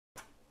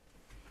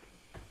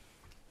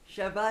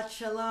Shabbat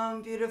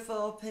Shalom,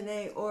 beautiful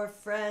Pnei Or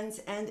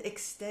friends and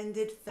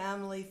extended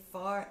family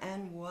far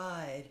and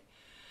wide.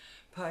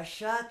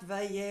 Parshat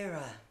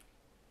VaYera.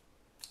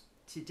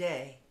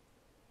 Today,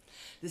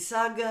 the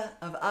saga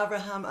of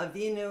Avraham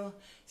Avinu,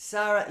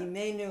 Sarah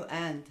Imenu,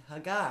 and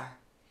Hagar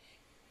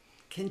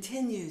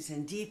continues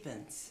and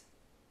deepens.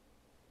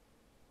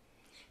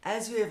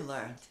 As we have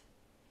learned,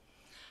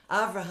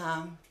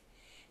 Avraham,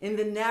 in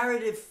the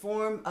narrative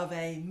form of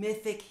a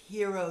mythic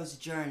hero's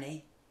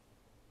journey,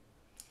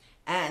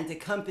 and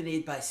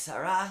accompanied by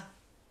Sarah,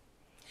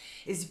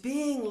 is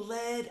being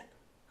led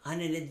on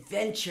an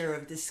adventure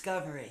of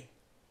discovery,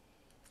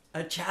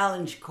 a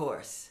challenge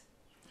course,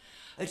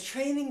 a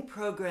training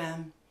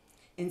program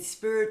in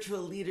spiritual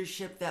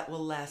leadership that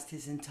will last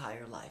his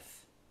entire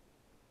life.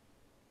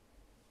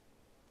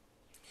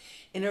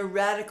 In a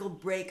radical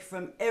break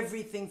from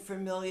everything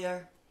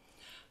familiar,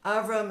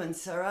 Avraham and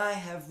Sarai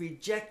have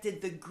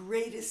rejected the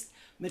greatest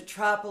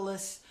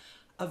metropolis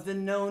of the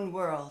known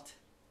world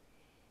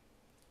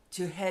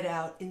to head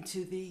out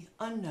into the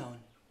unknown.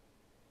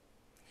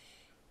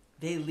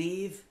 They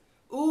leave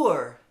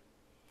Ur,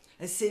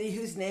 a city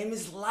whose name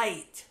is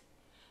light,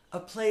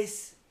 a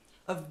place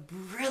of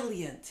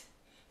brilliant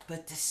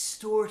but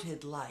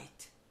distorted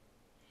light.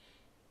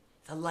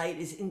 The light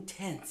is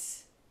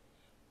intense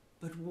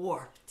but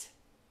warped.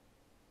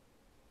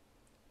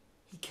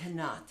 He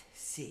cannot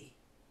see.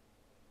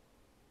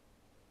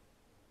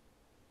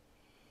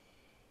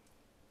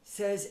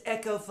 Says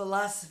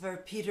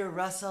eco-philosopher Peter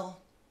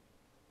Russell,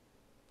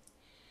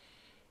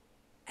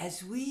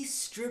 as we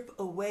strip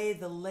away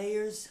the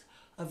layers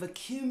of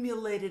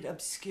accumulated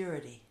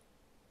obscurity,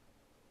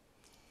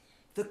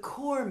 the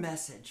core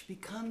message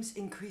becomes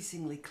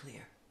increasingly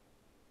clear.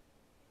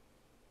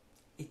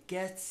 It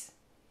gets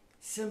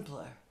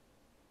simpler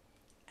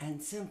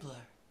and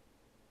simpler.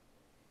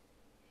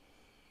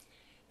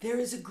 There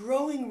is a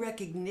growing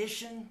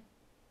recognition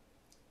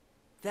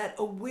that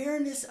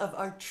awareness of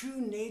our true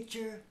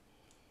nature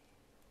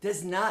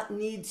does not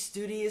need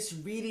studious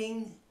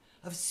reading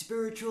of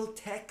spiritual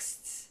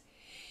texts,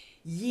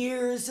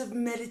 years of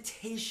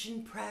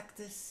meditation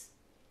practice,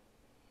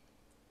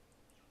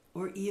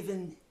 or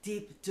even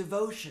deep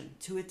devotion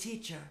to a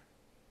teacher.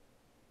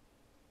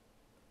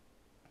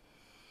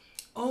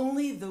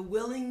 Only the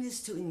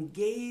willingness to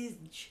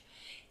engage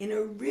in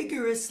a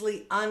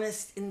rigorously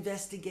honest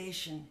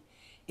investigation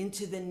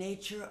into the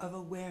nature of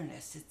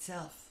awareness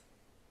itself.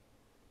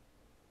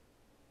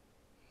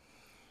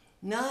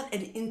 Not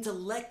an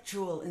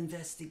intellectual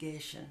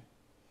investigation,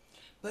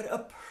 but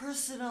a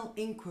personal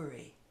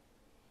inquiry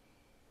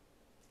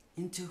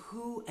into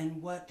who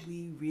and what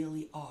we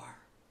really are.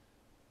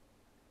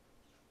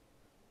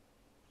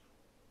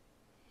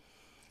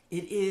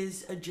 It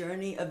is a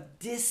journey of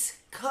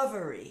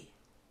discovery.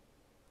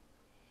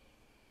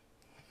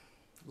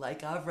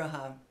 Like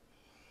Avraham,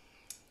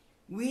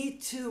 we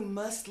too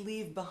must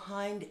leave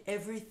behind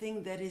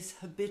everything that is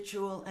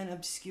habitual and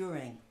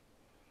obscuring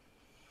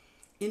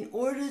in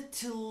order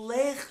to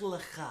lech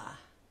lecha,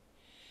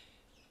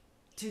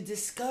 to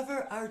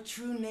discover our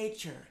true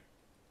nature,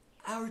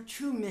 our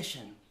true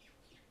mission,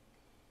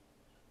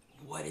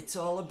 what it's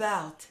all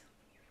about,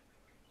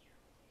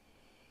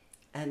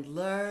 and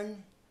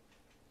learn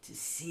to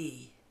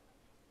see.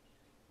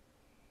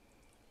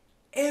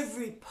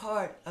 Every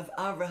part of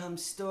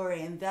Avraham's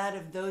story and that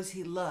of those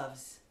he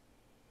loves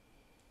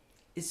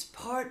is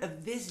part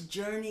of this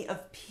journey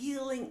of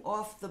peeling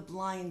off the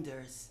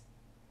blinders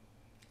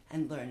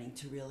and learning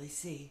to really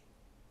see.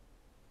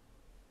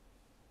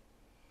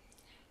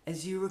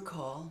 As you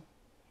recall,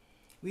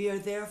 we are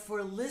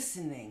therefore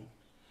listening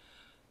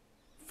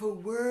for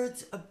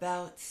words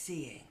about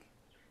seeing,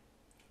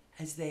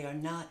 as they are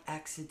not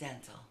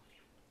accidental.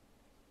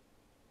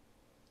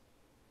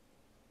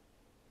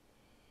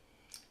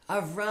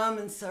 Avraham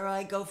and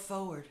Sarai go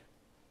forward.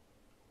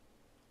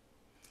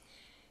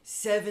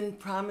 7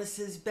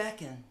 promises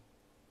beckon,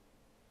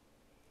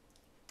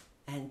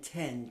 and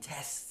 10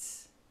 tests.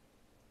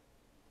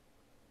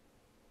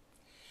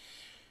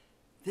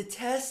 The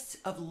tests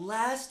of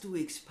last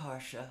week's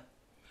Parsha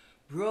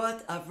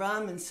brought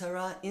Avraham and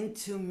Sarah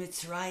into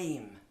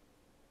Mitzrayim,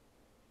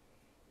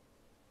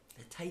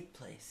 the tight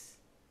place,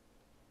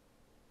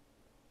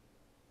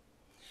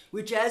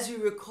 which, as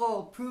you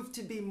recall, proved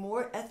to be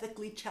more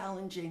ethically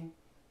challenging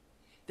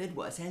than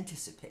was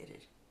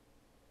anticipated.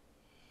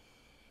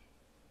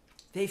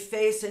 They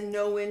face a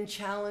no-win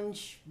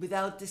challenge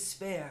without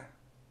despair,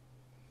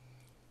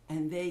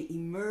 and they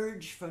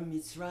emerge from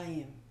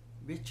Mitzrayim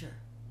richer.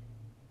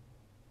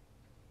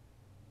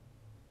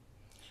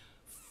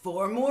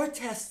 4 more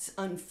tests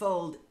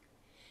unfold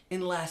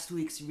in last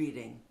week's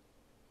reading,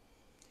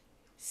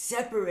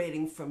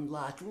 separating from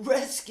Lot,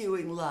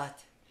 rescuing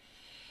Lot,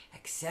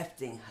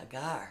 accepting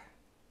Hagar,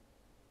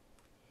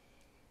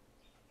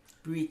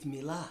 Brit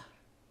Milah.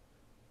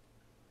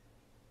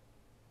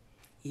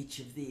 Each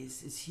of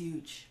these is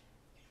huge.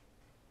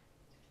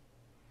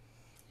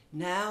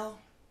 Now,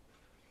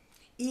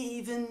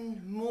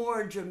 even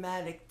more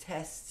dramatic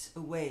tests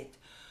await.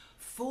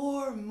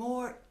 4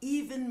 more,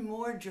 even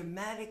more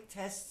dramatic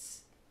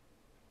tests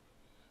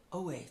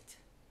await,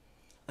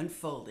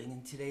 unfolding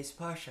in today's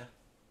Parsha.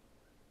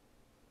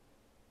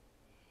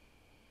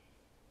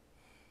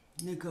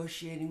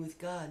 Negotiating with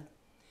God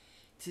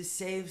to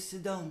save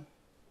Sodom.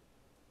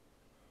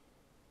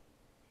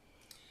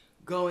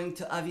 Going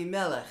to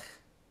Avimelech,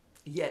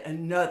 yet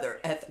another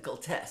ethical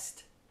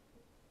test.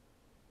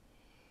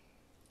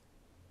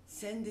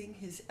 Sending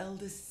his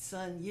eldest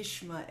son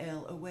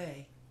Yishmael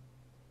away.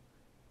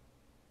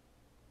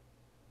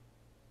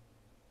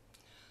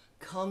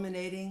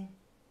 Culminating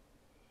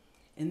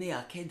in the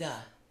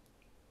Akedah,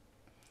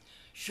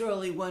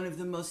 surely one of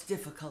the most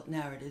difficult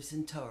narratives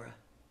in Torah.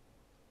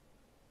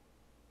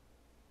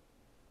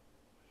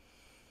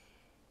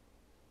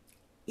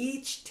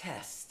 Each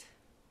test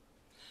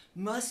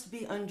must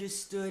be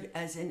understood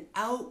as an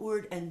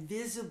outward and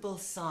visible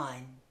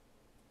sign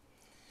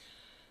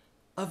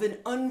of an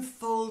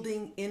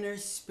unfolding inner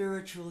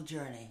spiritual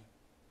journey.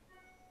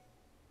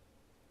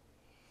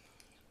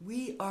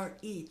 We are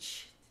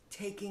each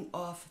taking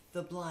off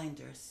the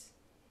blinders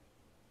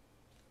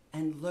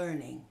and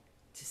learning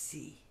to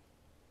see.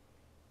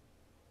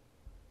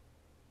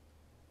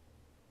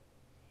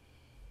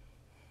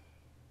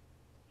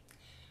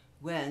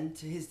 When,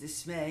 to his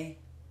dismay,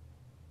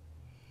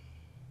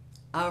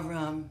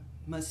 Avraham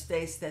must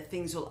face that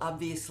things will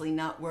obviously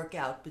not work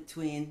out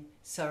between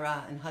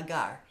Sarah and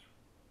Hagar.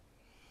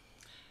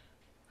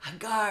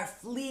 Hagar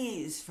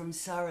flees from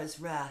Sarah's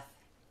wrath.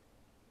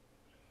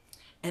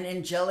 An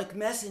angelic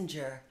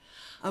messenger,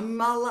 a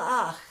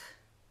malach,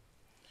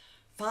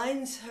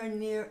 finds her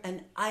near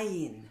an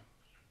ayin,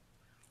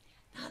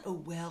 not a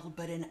well,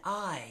 but an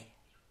eye.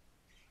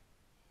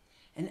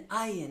 An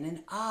ayin,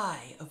 an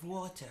eye of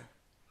water.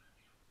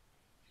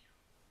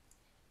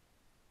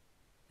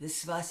 The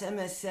Sfas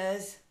Emes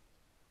says,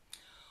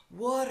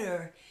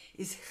 water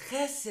is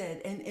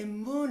chesed and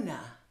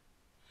emunah,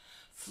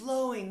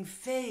 flowing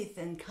faith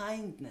and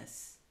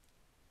kindness.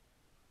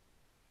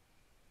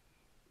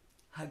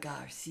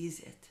 Hagar sees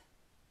it.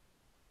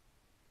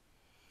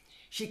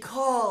 She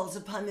calls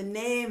upon the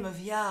name of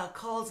Yah,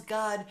 calls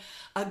God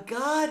a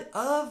God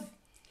of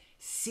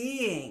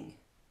seeing,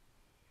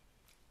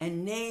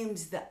 and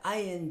names the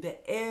ayin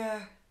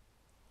be'er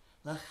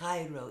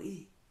l'chai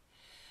ro'i,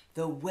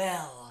 the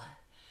well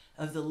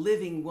of the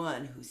living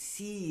one who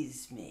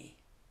sees me.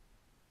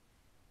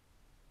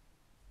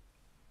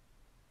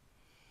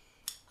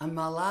 A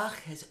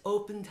malach has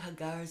opened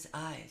Hagar's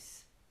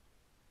eyes.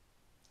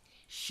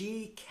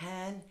 She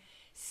can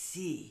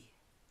see.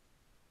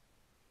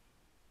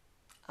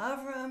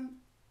 Avraham,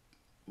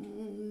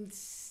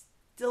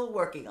 still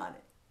working on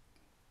it.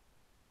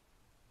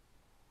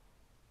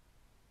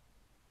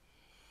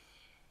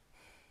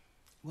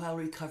 While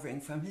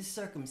recovering from his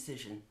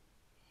circumcision,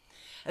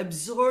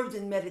 absorbed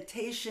in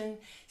meditation,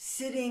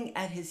 sitting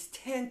at his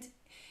tent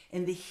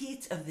in the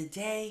heat of the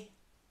day,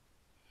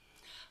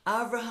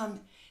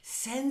 Avraham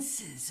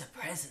senses a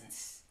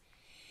presence.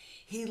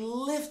 He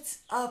lifts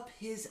up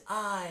his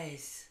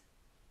eyes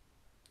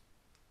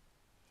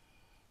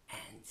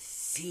and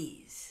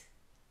sees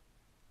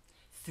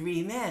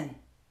 3 men,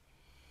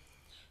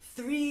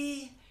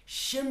 3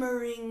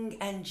 shimmering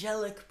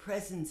angelic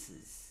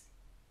presences,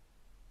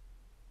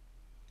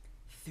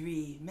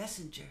 3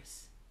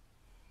 messengers,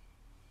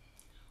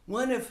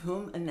 one of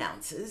whom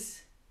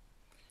announces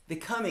the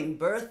coming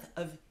birth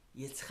of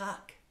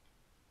Yitzchak.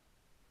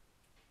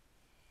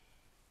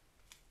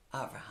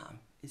 Avraham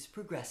is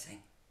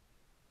progressing.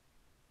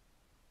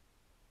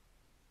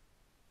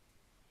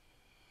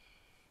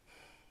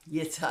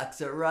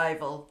 Yitzchak's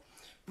arrival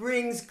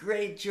brings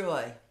great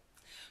joy,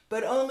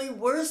 but only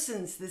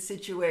worsens the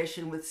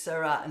situation with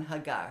Sarah and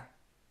Hagar.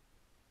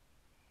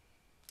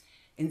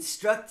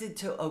 Instructed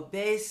to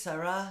obey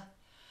Sarah,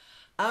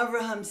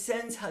 Avraham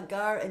sends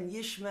Hagar and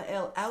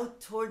Yishmael out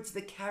towards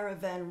the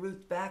caravan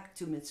route back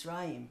to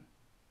Mitzrayim.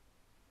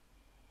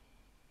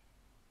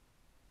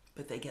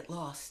 But they get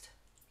lost.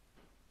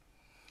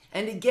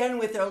 And again,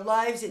 with their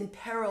lives in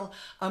peril,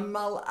 a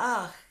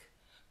malach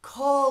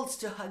calls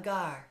to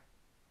Hagar.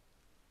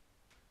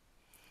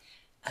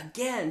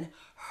 Again,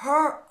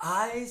 her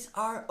eyes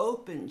are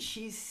open.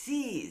 She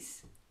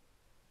sees.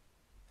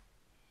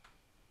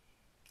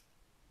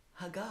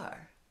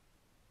 Hagar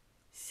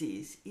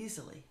sees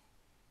easily.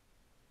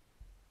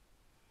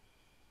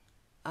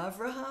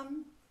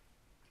 Avraham,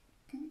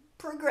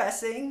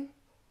 progressing,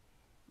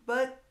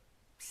 but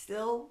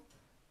still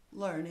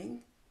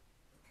learning.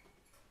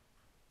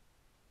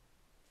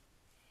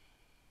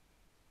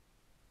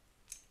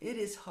 It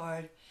is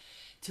hard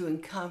to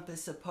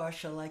encompass a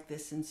parsha like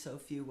this in so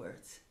few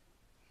words.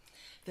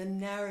 The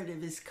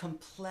narrative is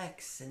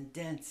complex and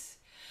dense,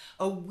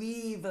 a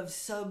weave of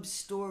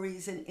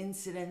sub-stories and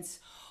incidents,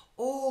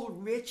 all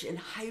rich in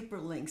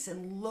hyperlinks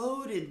and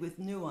loaded with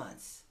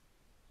nuance.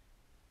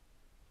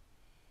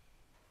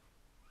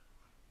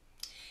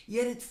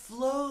 Yet it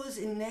flows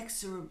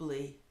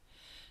inexorably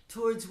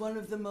towards one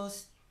of the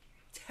most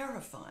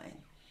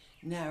terrifying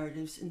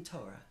narratives in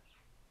Torah,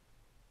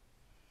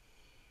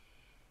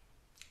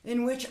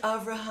 in which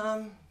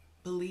Avraham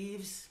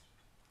believes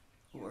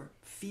or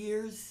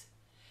fears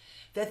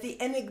that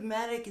the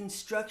enigmatic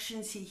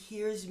instructions he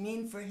hears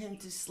mean for him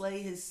to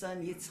slay his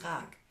son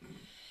Yitzchak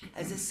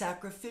as a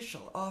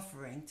sacrificial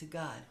offering to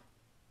God.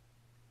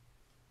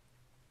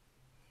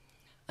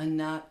 A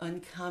not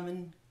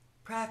uncommon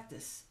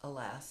practice,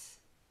 alas,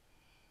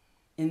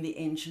 in the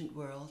ancient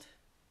world,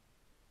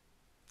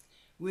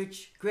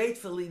 which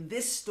gratefully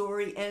this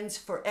story ends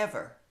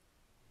forever,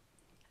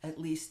 at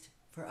least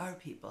for our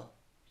people.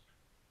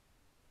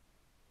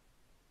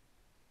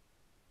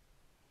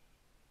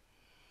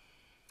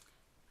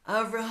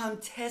 Avraham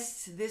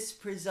tests this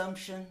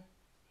presumption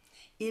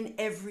in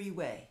every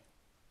way,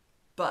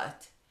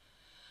 but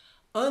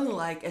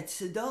unlike at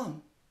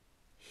Sodom,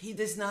 he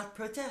does not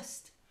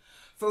protest,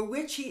 for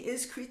which he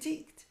is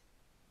critiqued.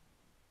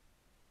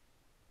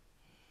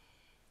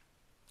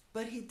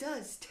 But he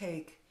does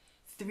take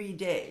 3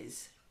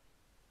 days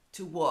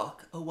to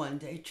walk a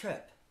one-day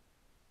trip.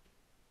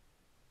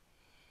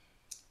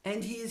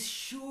 And he is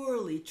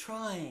surely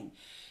trying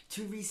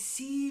to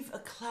receive a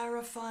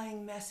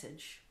clarifying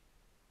message.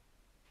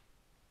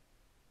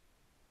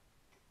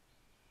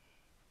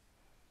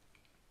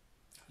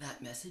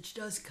 That message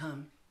does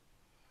come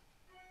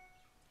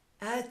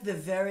at the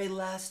very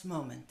last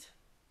moment,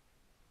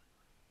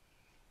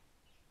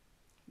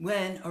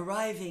 when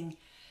arriving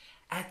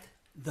at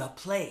the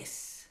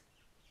place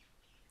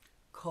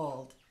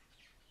called,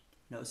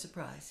 no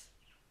surprise,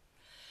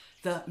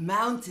 the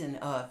mountain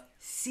of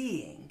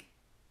seeing,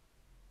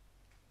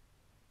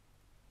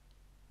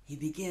 he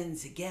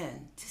begins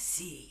again to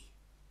see.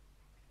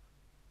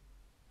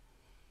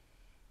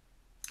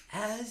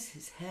 As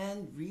his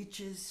hand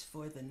reaches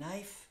for the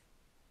knife,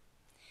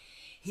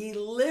 he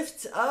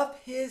lifts up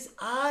his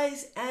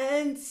eyes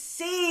and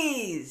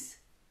sees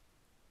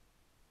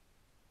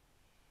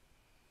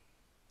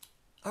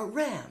a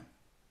ram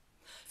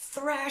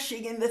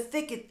thrashing in the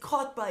thicket,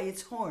 caught by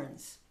its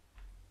horns.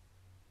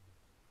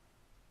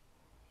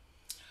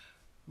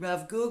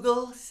 Rav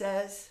Google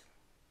says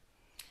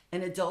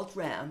an adult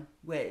ram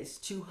weighs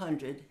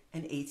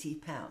 280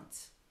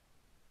 pounds.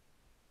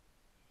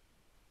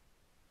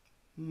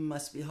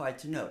 Must be hard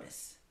to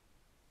notice.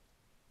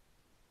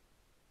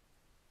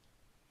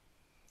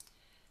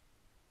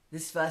 The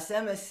Sfas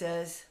Emes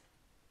says,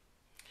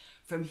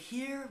 from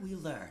here we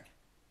learn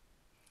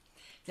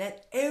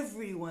that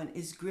everyone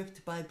is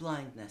gripped by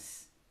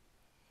blindness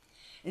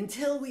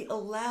until we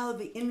allow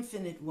the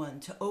Infinite One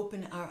to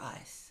open our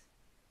eyes.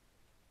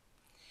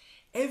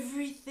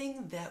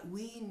 Everything that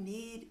we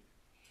need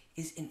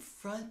is in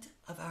front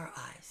of our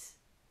eyes.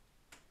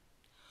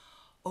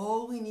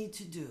 All we need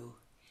to do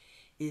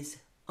is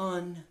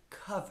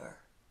uncover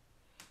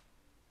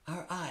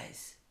our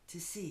eyes to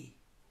see.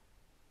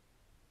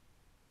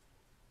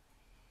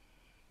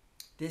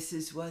 This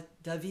is what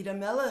David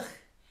HaMelech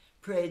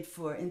prayed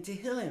for in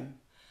Tehillim.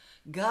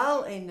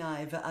 Gal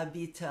einai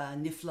va'abita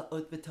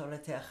niflaot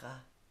b'toratecha.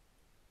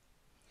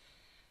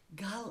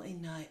 Gal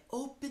einai,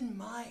 open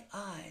my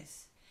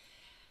eyes,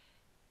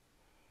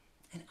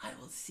 and I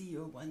will see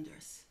your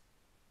wonders.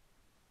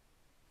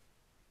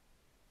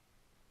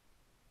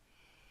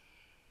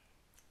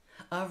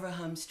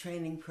 Avraham's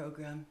training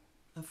program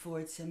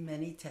affords him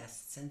many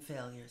tests and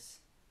failures.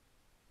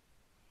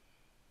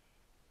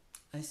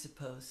 I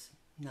suppose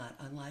not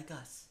unlike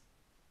us.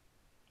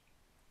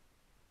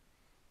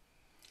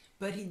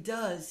 But he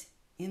does,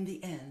 in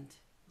the end,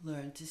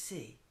 learn to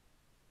see.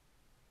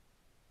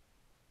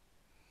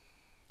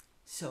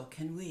 So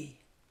can we.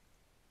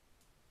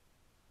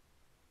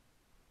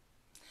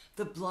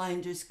 The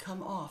blinders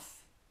come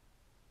off,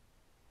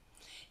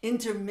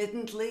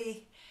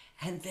 intermittently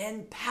and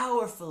then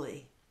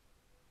powerfully,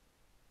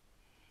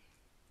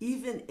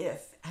 even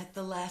if at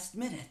the last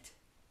minute.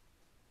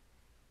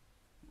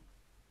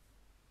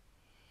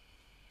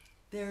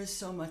 There is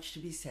so much to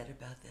be said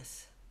about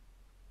this.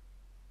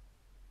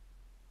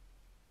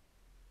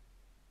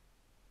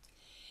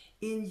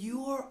 In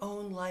your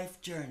own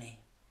life journey,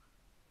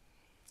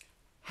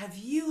 have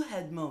you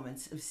had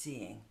moments of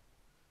seeing?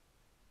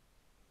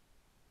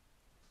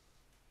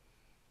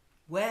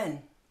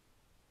 When?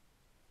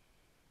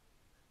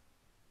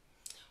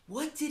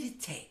 What did it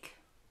take?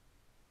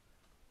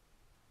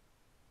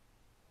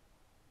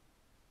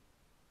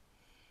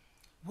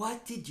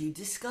 What did you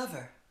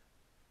discover?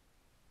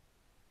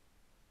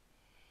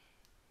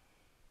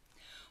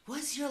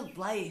 Was your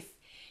life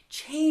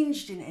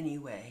changed in any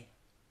way?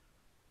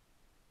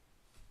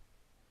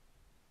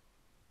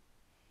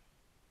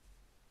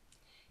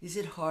 Is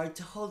it hard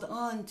to hold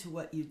on to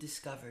what you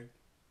discovered?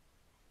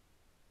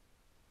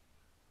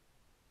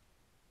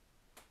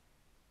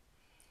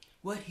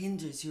 What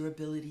hinders your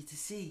ability to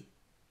see?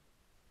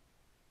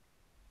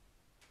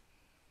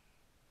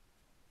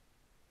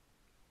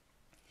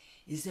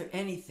 Is there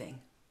anything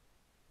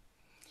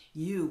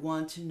you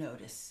want to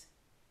notice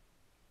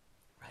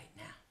right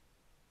now?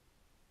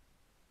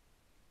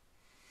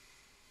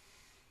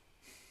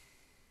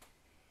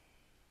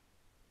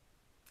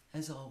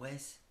 As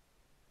always,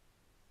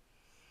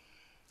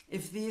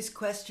 if these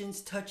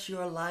questions touch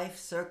your life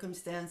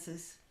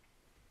circumstances,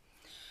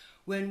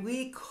 When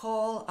we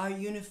call our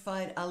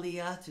unified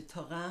Aliyah to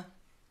Torah,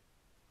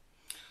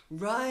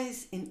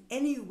 rise in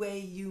any way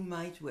you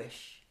might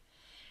wish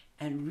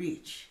and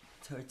reach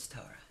towards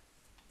Torah.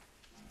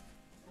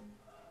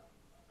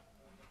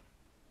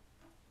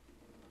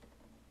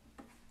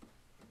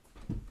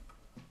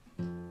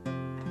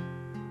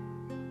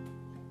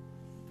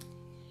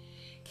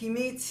 Ki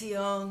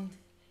mitzion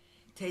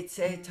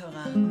tetzeh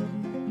Torah,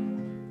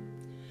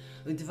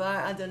 udvar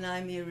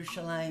Adonai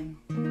miYerushalayim,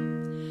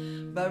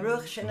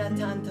 Baruch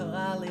shenatan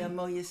Torah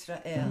li'amo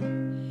Yisrael,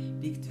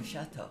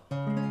 b'kedushato.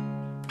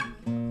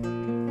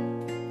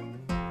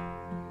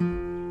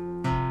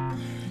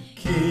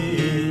 Ki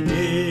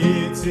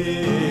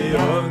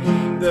mitzion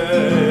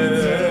Torah,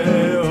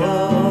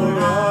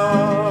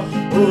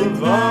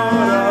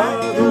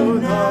 udvar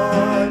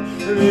Adonai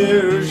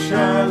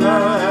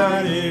miYerushalayim.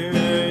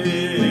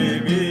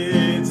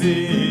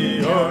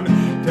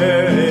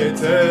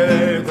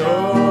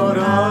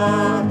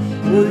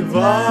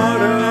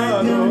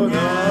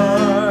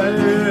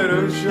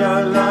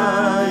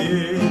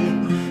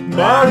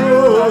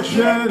 Baruch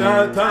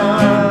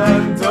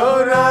shenatan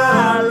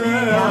Torah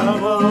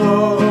le'amo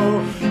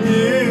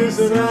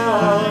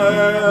Yisrael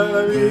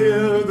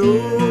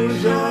b'kedushato.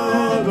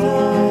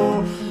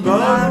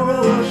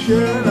 Baruch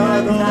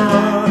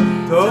shenatan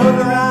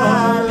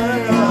Torah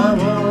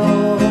le'amo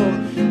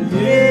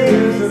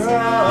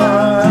Yisrael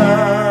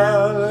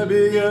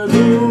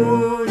b'kedushato.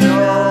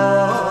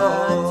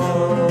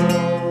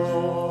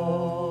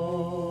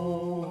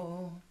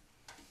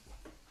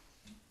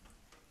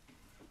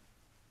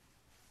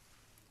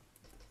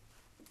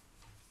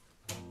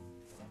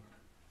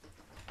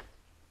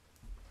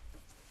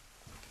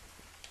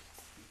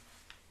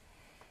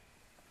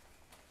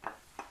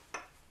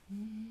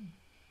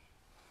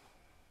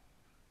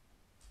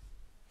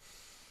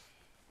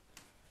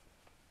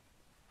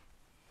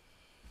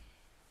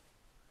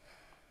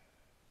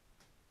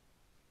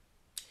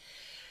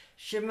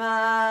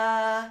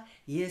 Shema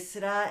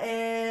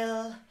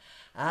Yisrael,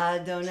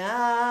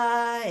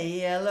 Adonai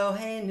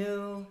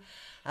Eloheinu,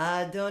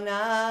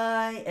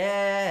 Adonai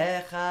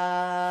Echad.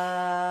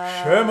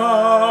 Shema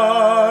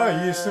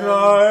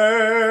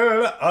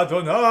Yisrael,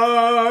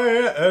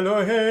 Adonai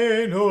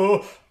Eloheinu,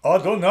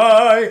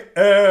 Adonai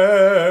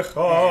Echad.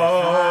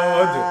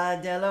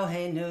 Echad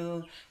Eloheinu,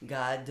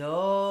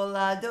 Gadol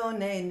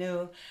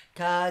Adonenu,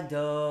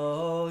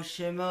 Kadosh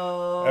Shemo.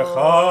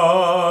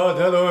 Echad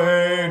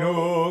Eloheinu,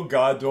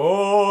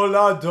 Gadol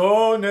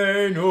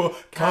Adonenu,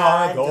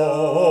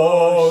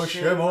 Kadosh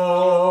Shemo.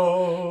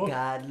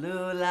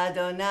 Gadlul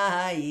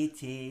Adonai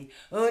iti,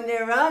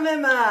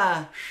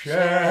 Uniramema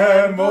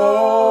Shemo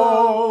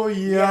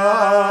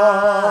Yardav.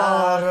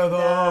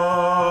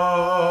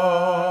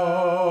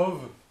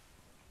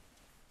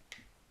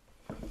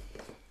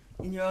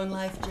 In your own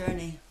life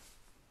journey,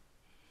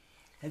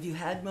 have you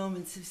had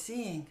moments of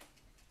seeing?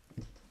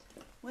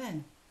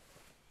 When?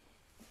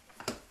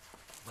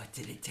 What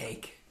did it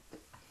take?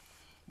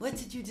 What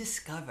did you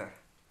discover?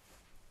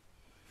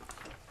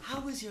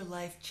 How was your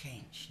life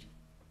changed?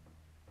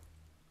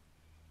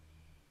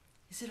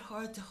 Is it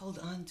hard to hold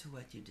on to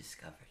what you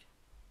discovered?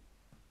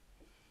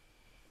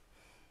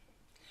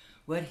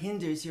 What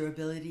hinders your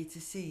ability to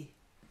see?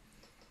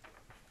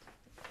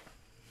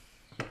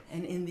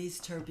 And in these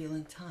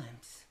turbulent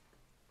times,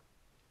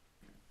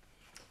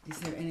 is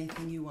there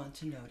anything you want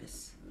to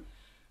notice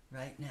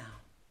right now?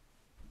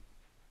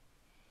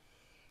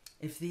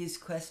 If these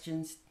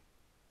questions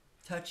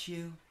touch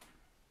you,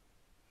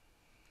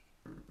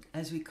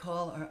 as we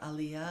call our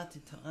Aliyah to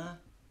Torah,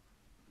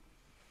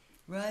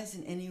 rise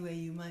in any way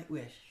you might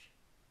wish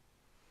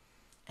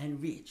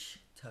and reach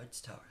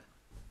towards Torah.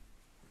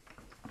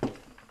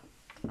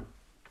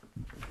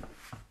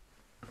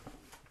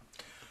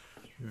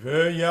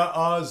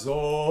 ויעזור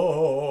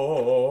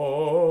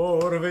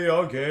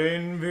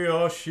ויגן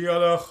ויושיע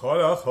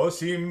לכל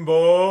החוסים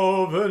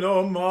בו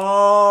ונאמר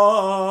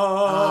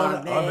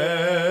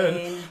אמן.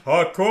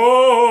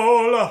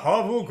 הכל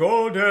הבו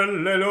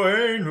גודל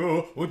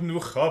אלוהינו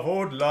ותנו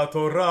כבוד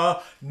לתורה,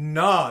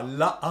 נא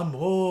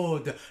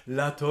לעמוד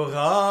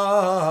לתורה.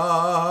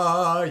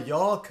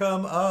 Y'all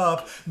come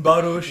up.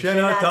 Baruch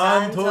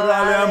shenatan Torah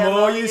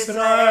לעמו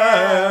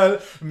ישראל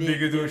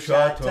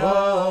בקדושתו.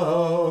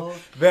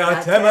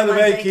 ואתם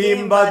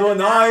הדבקים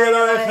באדוני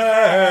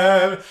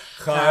אלוהיכם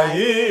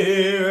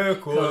חיים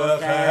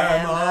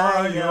כולכם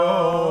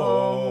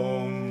היום.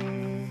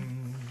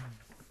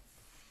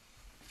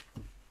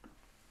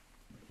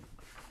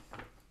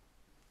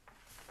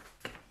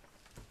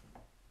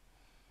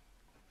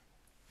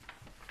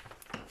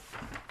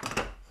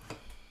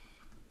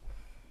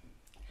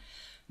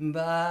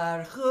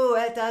 ברכו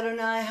את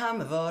אדוני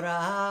המבורך.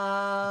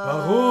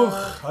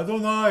 ברוך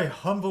אדוני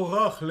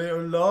המבורך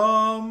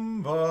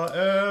לעולם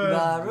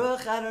ועד.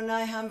 ברוך אדוני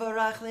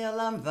המבורך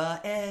לעולם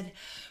ועד.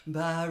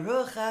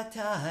 ברוך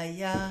אתה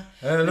היה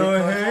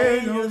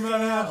אלוהינו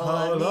מלך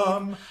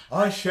העולם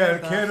אשר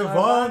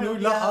קרבנו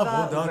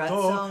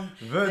לעבודתו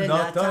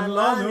ונתן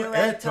לנו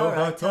את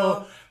תורתו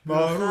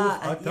ברוך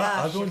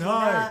אתה אדוני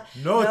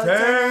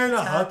נותן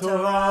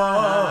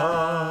התורה.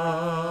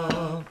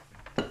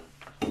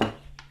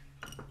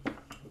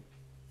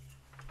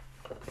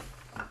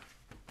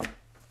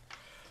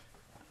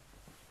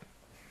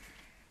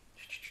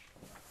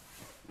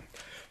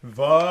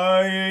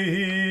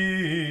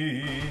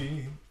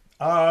 ויהי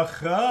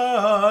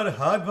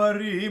אחר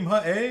הדברים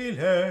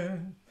האלה,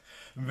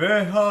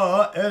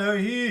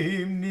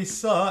 והאלוהים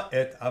נישא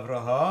את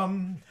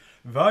אברהם,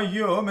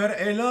 ויאמר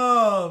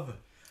אליו,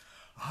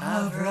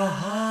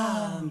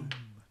 אברהם,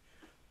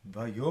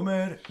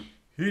 ויאמר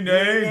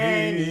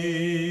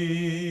הנני.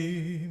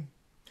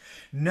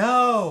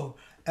 Now,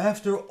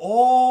 after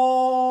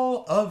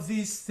all of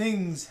these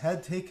things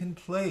had taken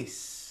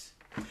place,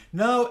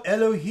 now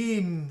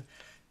Elohim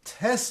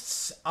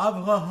tests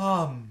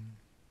Avraham,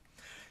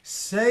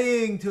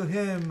 saying to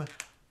him,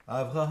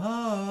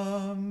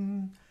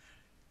 Avraham,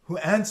 who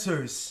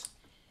answers,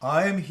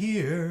 I am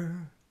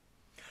here.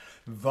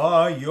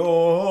 ויאמר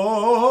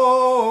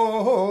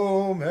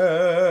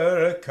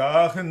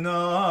קח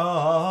נא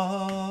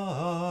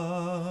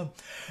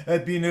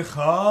את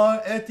בנך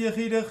את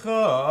יחידך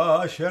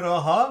אשר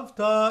אהבת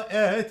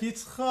את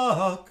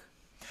יצחק,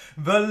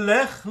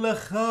 ולך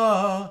לך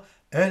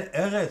אל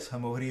ארץ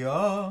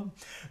המוריה,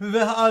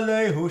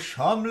 ועלהו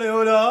שם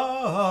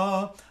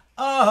לעולה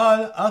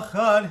על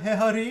אחד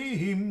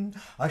ההרים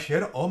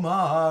אשר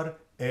אומר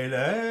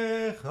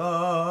אליך.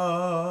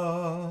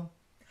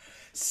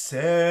 Saying,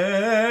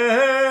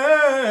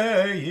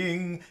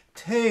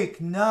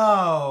 take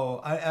now,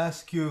 I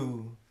ask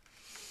you,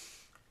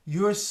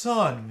 your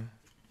son,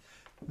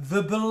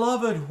 the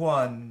beloved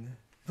one,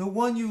 the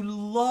one you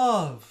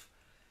love,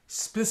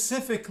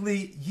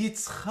 specifically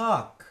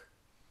Yitzchak,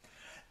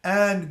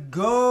 and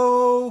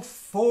go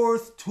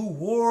forth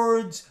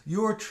towards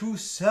your true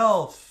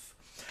self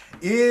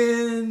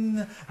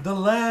in the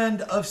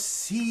land of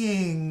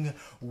seeing,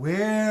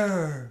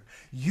 where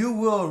you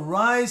will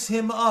rise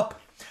him up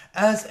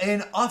as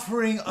an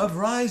offering of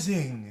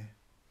rising,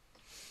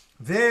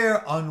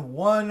 there on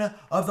one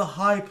of the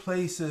high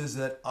places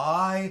that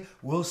I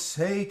will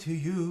say to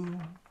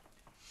you.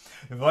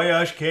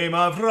 וישכם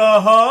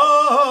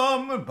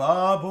אברהם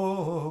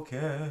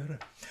בבוקר,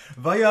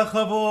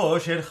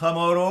 ויחבוש את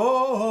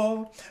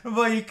חמורו,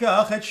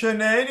 ויקח את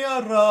שני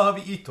נעריו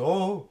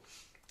איתו,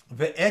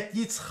 ואת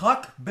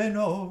יצחק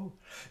בנו,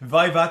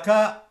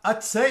 ויבקע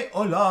עצי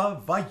עולה,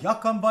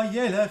 ויקם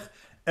וילך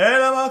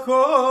אל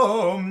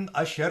המקום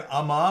אשר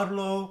אמר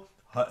לו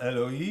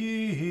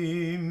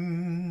האלוהים.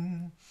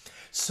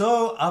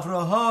 So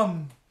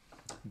Avraham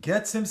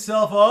gets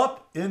himself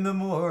up in the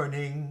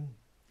morning,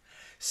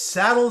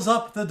 saddles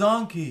up the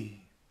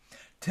donkey,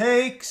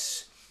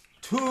 takes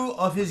two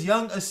of his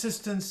young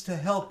assistants to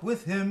help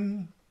with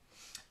him,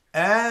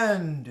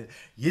 and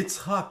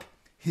Yitzchak,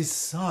 his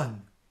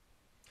son.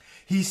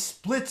 He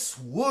splits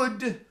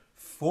wood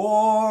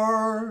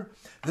for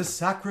the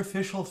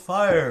sacrificial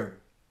fire.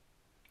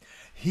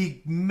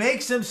 He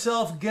makes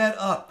himself get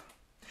up,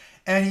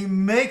 and he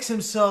makes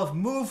himself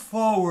move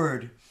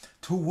forward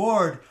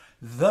toward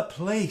the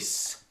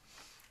place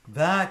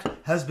that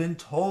has been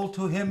told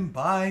to him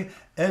by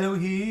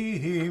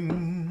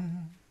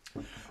Elohim.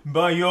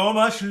 ביום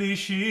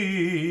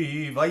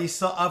השלישי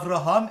וישא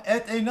אברהם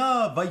את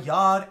עיניו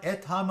וירא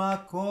את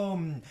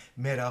המקום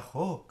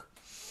מרחוק.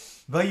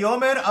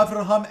 ויאמר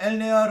אברהם אל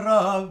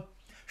נעריו,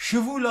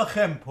 שבו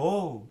לכם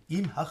פה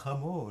עם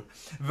החמור,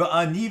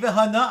 ואני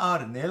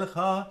והנער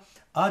נלכה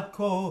עד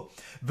כה,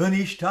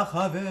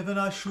 ונשתחווה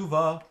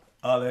ונשובה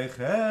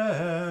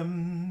עליכם.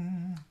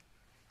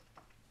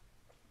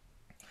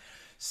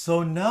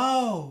 So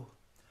now,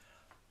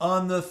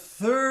 on the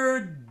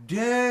third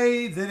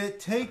day that it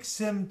takes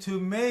him to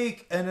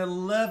make an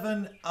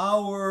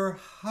 11-hour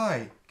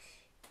hike,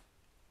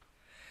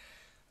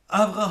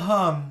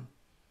 Avraham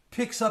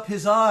picks up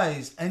his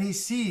eyes and he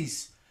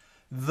sees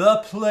the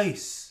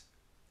place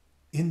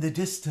in the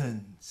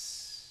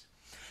distance.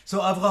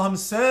 So Avraham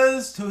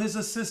says to his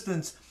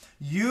assistants,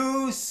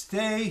 you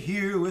stay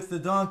here with the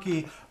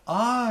donkey.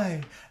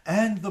 I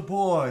and the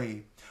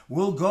boy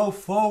will go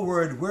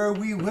forward where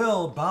we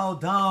will bow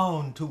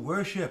down to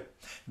worship.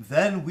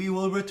 Then we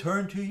will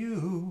return to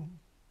you.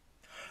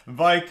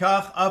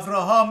 ויקח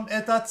אברהם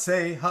את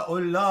עצי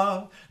העולה,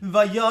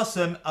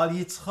 וישם על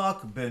יצחק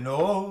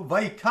בנו,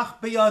 ויקח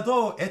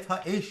בידו את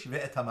האש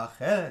ואת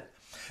המחרת,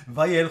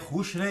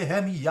 וילכו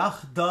שניהם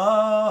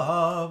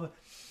יחדיו.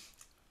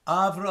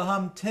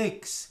 Avraham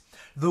takes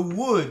the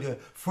wood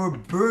for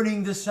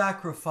burning the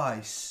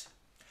sacrifice,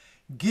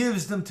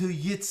 gives them to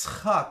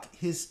Yitzchak,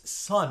 his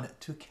son,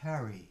 to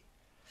carry,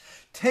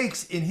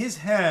 takes in his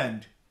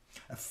hand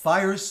a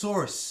fire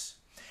source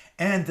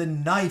and the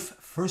knife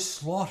for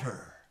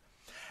slaughter,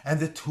 and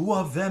the two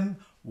of them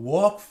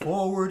walk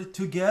forward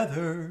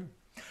together.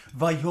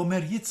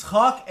 Vayomer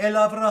Yitzchak el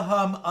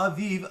Avraham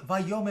aviv,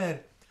 Vayomer,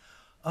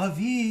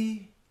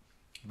 Avi,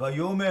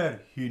 Vayomer,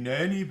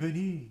 Hineni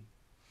beni,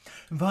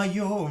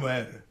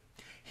 Vayomer,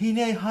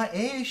 Hine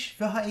ha'esh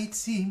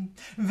v'ha'etzim,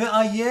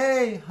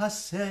 ve'ayeh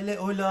ha'seh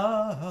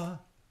le'olah.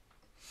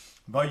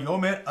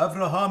 Vayomer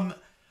Avraham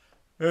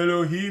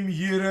Elohim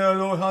yireh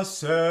lo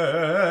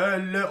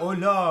haseh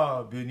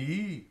le'olah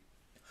beni.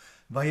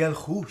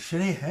 Vayelchu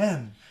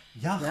shnehem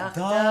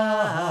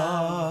yachdav.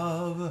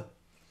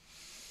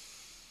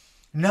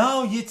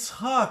 Now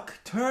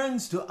Yitzchak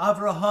turns to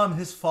Avraham,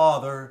 his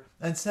father,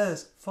 and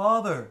says,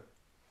 Father,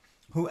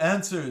 who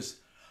answers,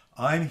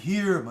 I'm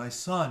here, my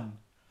son.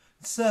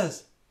 It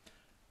says,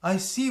 I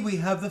see we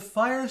have the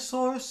fire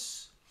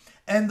source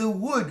and the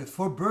wood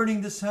for burning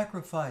the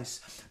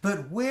sacrifice,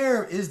 but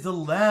where is the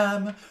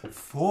lamb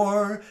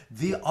for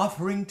the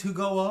offering to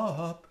go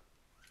up?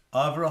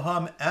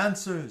 Avraham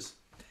answers,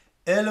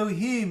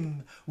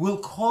 Elohim will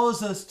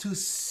cause us to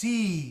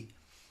see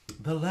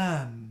the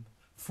lamb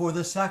for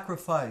the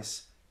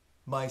sacrifice,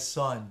 my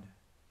son.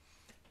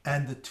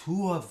 And the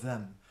two of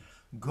them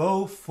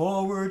go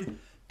forward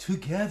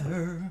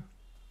together.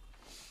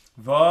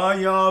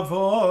 Vayavo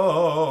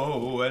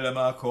el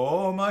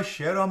makom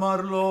asher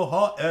amar lo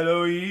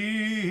ha'Elohim.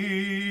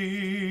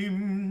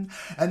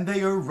 And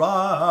they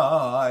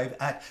arrive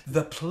at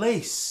the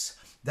place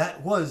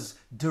that was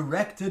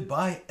directed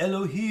by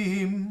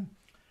Elohim.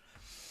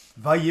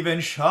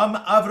 Vayiven sham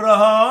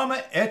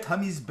Avraham et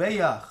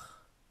hamizbeach.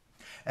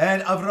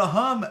 And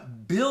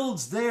Avraham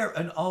builds there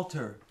an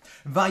altar.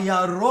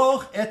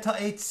 Vayaroch et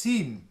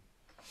ha'etzim.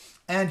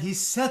 And he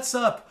sets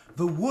up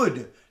the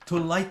wood to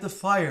light the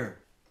fire.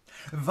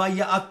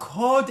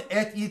 Vayakod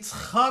et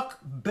Yitzchak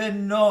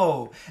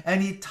beno.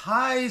 And he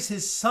ties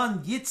his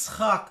son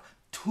Yitzchak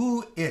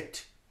to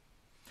it.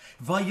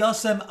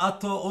 Vayasem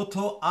ato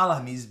oto al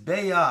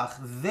hamizbeach.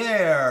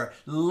 There,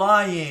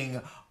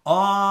 lying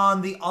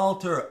on the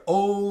altar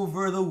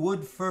over the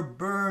wood for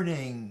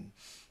burning.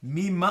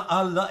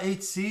 Mima'al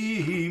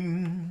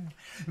ha'etzim.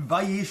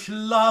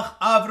 Vayishlach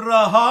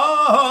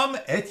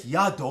Avraham et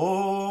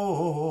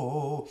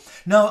yado.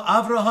 Now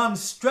Avraham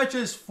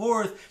stretches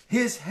forth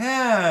his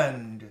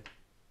hand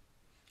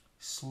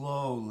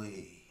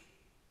slowly.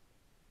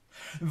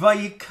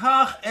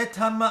 Vayikach et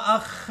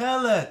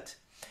ha'ma'achelet.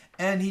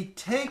 And he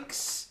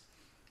takes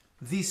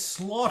the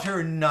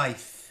slaughter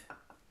knife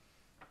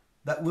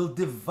that will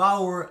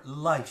devour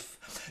life.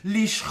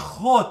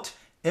 Lishchot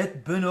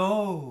et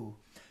beno.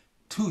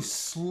 To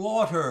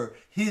slaughter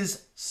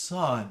his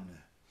son.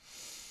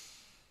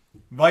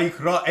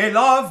 Vayikra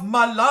elav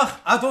malach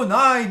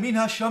Adonai min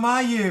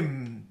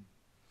hashamayim.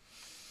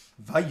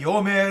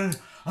 Vayomer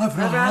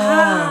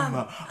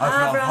Avraham.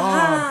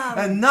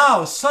 And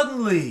now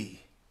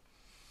suddenly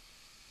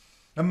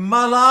the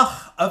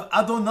malach of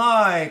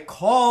Adonai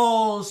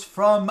calls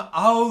from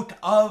out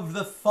of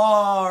the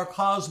far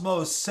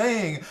cosmos,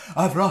 saying,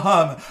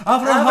 Avraham,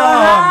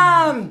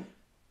 Avraham.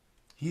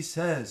 He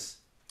says,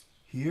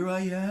 Here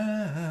I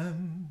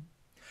am.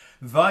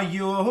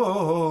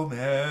 Vayomer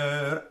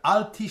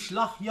al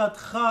tishlach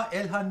yadcha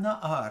el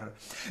hana'ar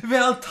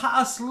ve'al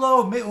ta'as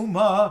lo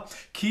me'uma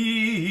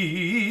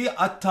ki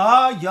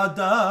ata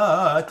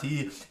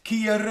yadati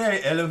ki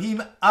yireh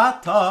Elohim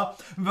ata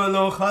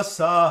ve'lo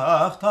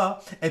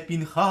chasachta et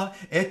pincha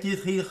et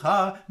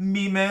yitchicha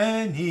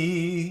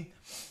mimeni.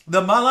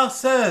 The malach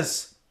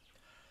says,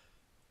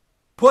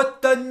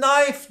 put the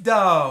knife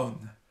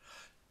down.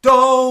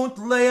 Don't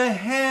lay a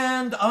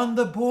hand on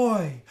the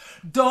boy.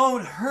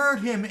 Don't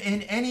hurt him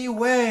in any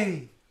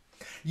way.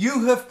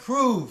 You have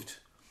proved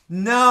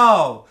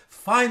now,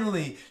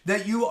 finally,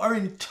 that you are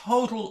in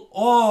total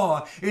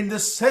awe in the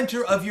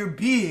center of your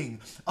being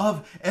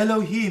of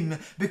Elohim,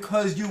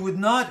 because you would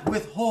not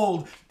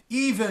withhold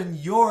even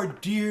your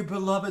dear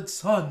beloved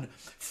son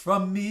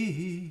from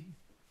me.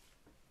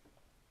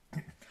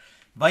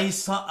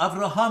 Vayisa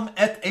Avraham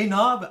et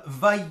einav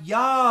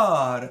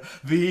vayar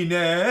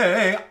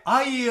v'hinei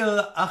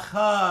ayil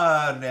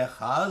achar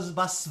nechaz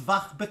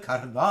basvach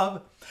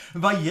bekarnav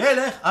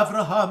vayelech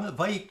Avraham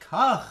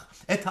vayikach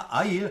et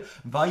ha'ayil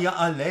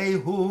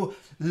vaya'alehu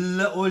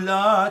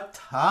le'olah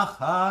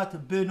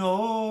tachat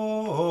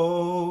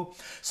beno.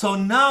 So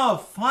now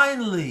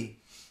finally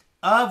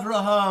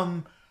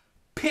Avraham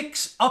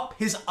picks up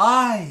his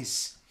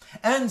eyes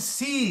and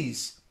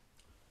sees,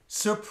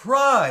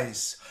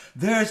 surprise,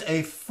 there's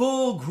a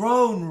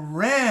full-grown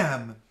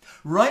ram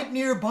right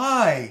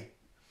nearby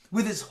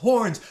with his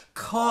horns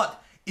caught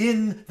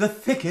in the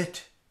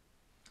thicket.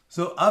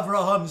 So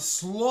Avraham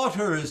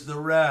slaughters the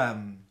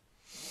ram,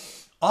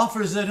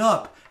 offers it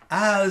up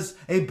as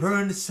a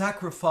burned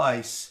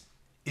sacrifice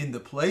in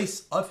the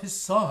place of his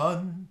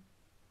son.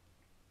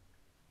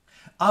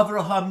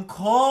 Avraham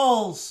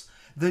calls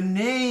the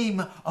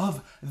name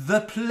of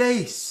the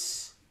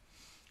place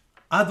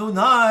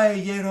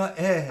Adonai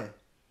Yera'eh.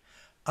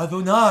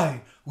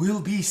 Adonai will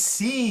be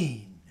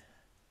seen.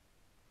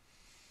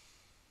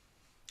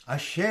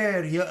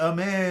 Asher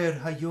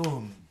Ya'amer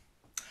Hayom.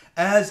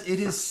 As it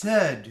is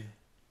said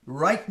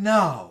right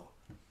now,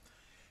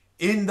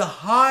 in the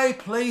high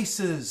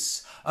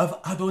places of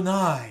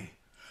Adonai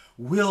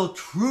will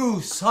true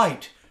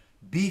sight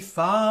be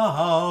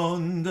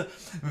found.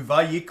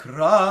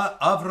 Vayikra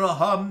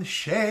Avraham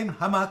Shem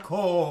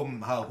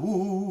Hamakom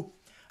Hahu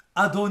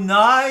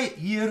Adonai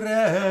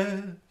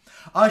Yireh.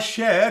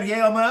 אשר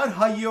יאמר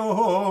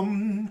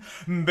היום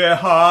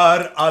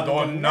בהר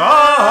אדוני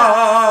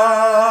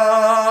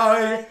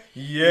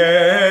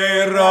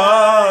ייראה.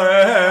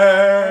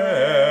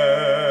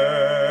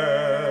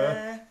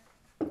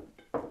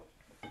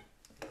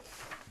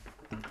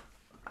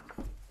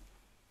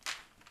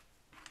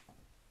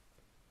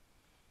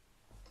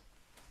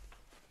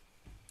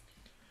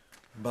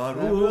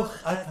 ברוך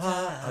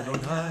אתה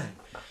אדוני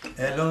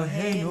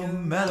אלוהינו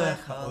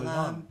מלך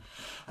העולם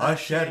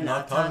אשר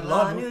נתן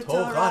לנו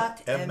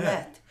תורת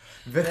אמת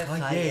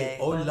וחיי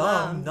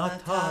עולם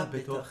נטע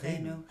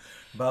בתוכנו.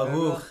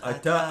 ברוך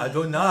אתה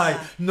אדוני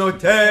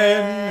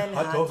נותן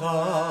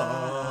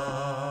התורה.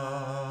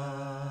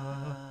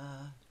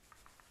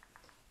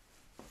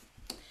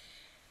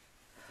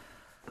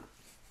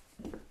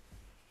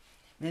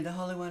 May the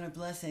Holy One of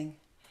Blessing,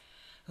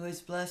 who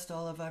has blessed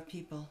all of our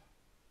people,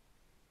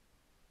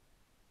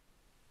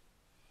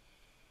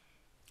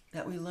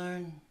 that we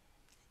learn,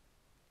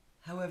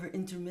 however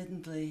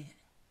intermittently,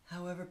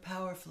 however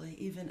powerfully,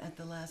 even at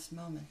the last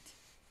moment,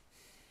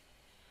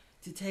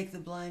 to take the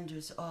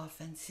blinders off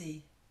and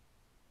see.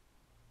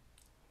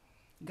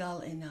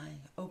 Gal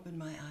Einai, open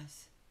my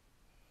eyes.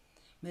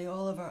 May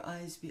all of our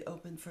eyes be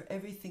open, for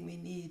everything we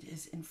need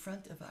is in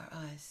front of our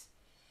eyes.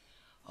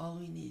 All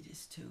we need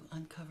is to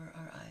uncover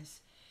our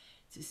eyes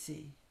to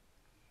see.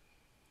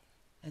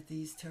 At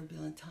these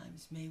turbulent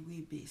times, may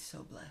we be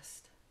so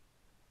blessed.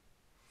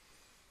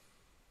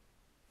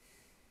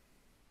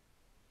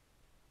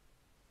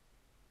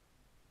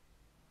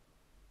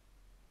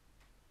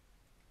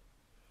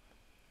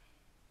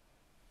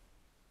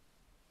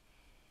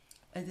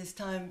 At this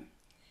time,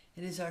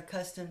 it is our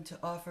custom to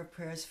offer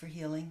prayers for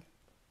healing.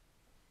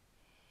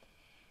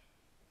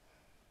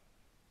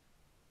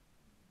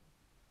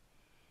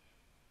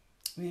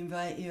 We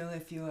invite you,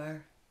 if you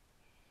are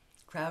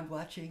crowd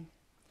watching,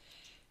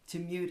 to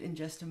mute in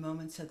just a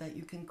moment so that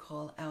you can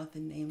call out the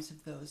names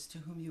of those to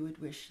whom you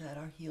would wish that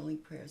our healing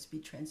prayers be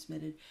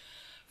transmitted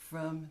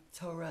from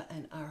Torah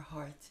and our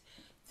heart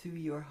through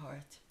your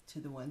heart to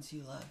the ones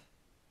you love.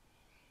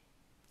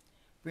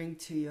 Bring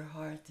to your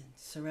heart and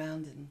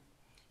surround in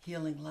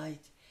healing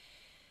light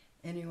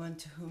anyone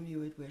to whom you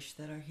would wish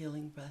that our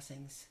healing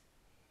blessings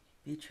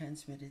be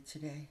transmitted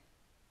today.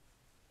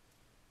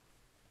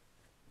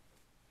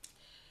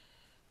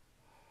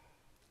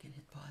 You can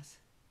hit pause.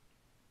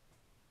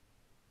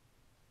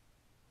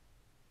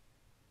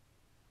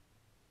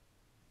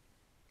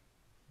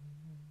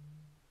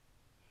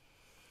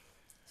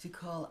 To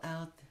call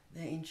out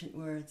the ancient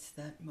words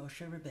that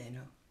Moshe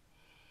Rabbeinu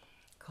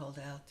called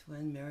out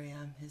when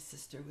Miriam, his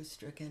sister, was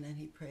stricken, and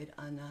he prayed,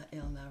 Ana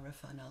elna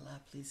rafana la,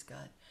 please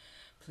God,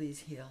 please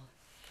heal.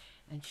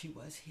 And she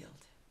was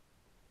healed.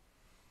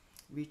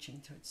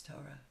 Reaching towards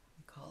Torah,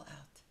 we call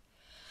out,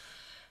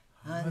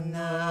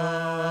 Ana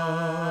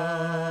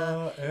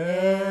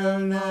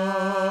elna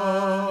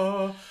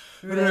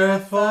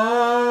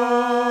rafana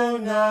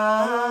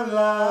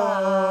la,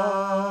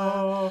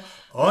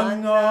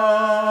 Ana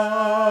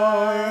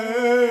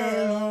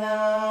elna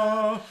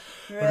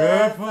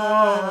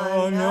rafana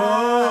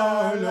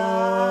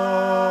la,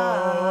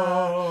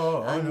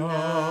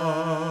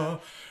 Ana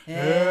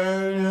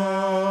elna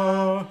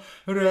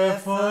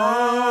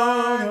rafana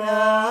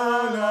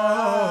la,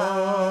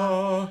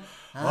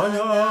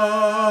 Ana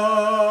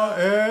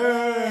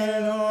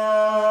elna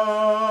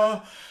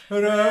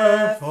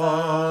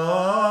rafana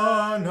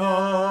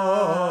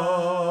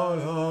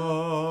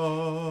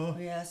la.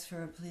 We ask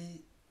for a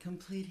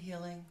complete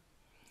healing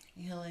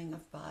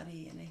of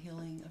body and a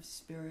healing of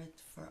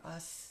spirit for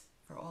us,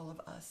 for all of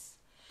us,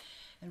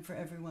 and for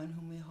everyone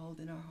whom we hold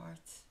in our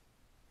hearts.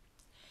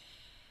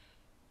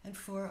 And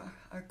for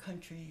our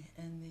country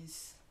in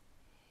these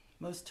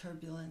most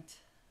turbulent,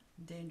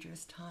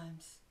 dangerous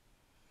times,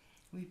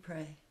 we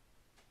pray.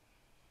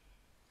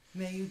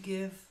 May you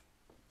give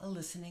a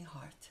listening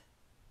heart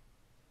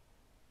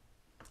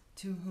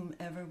to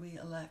whomever we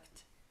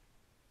elect.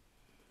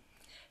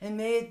 And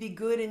may it be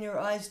good in your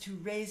eyes to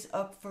raise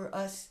up for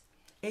us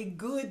a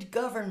good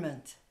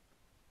government,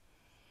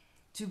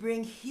 to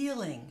bring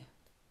healing,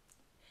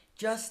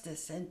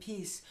 justice, and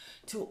peace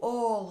to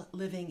all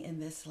living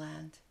in this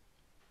land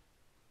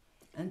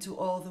and to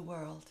all the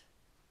world.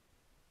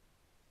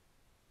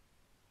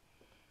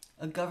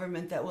 A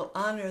government that will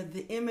honor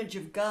the image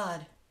of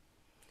God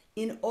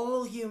in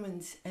all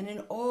humans and in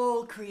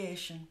all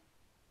creation.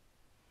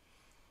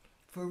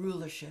 For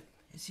rulership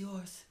is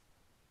yours.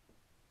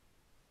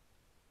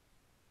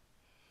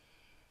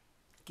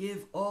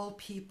 Give all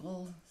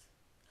people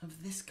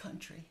of this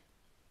country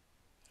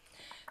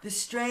the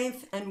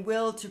strength and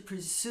will to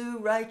pursue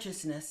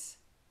righteousness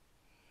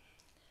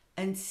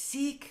and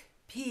seek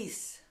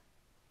peace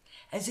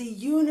as a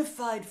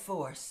unified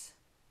force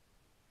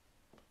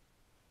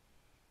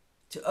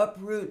to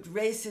uproot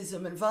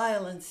racism and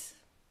violence,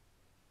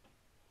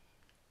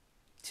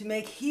 to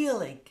make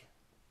healing,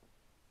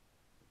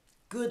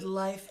 good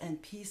life,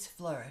 and peace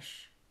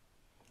flourish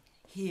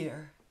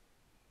here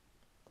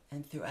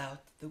and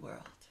throughout the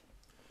world.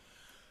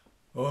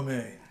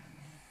 Amen.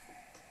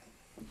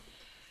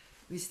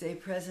 We stay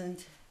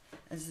present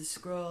as the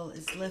scroll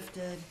is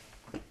lifted.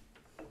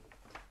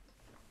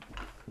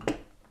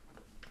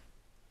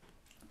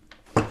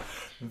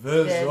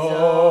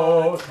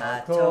 וזאת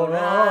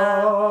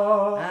התורה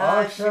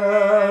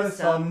אשר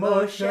שם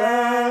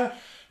משה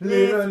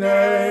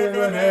לבני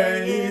בני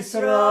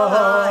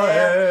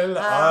ישראל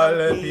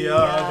על פי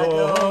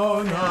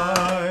אדוני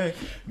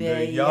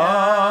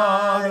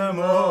ביד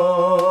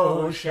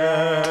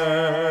משה.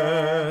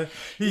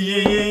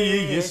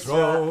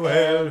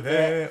 ישראל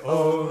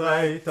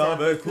ואורייתא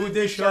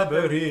בקודשא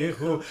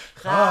בריחו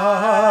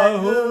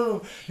חיו.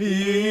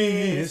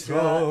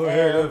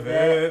 ישראל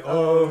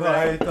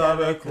ואורייתא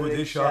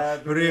בקודשא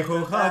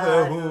בריחו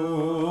חיו.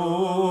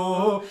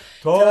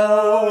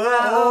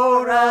 תורה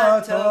אורה,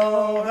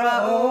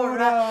 תורה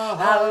אורה,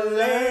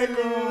 הללויה.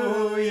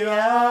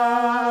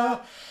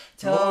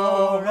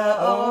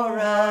 תורה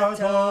אורה,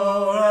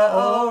 תורה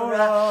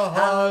אורה,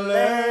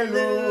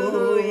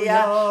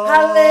 הללויה,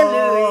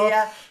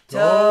 הללויה.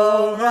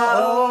 תורה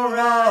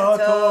אורה,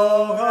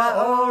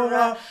 תורה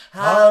אורה,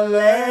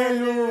 הללויה.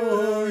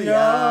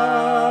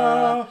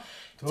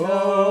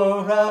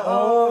 תורה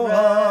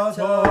אורה,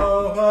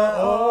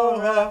 תורה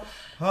אורה,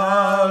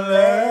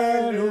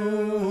 הללויה.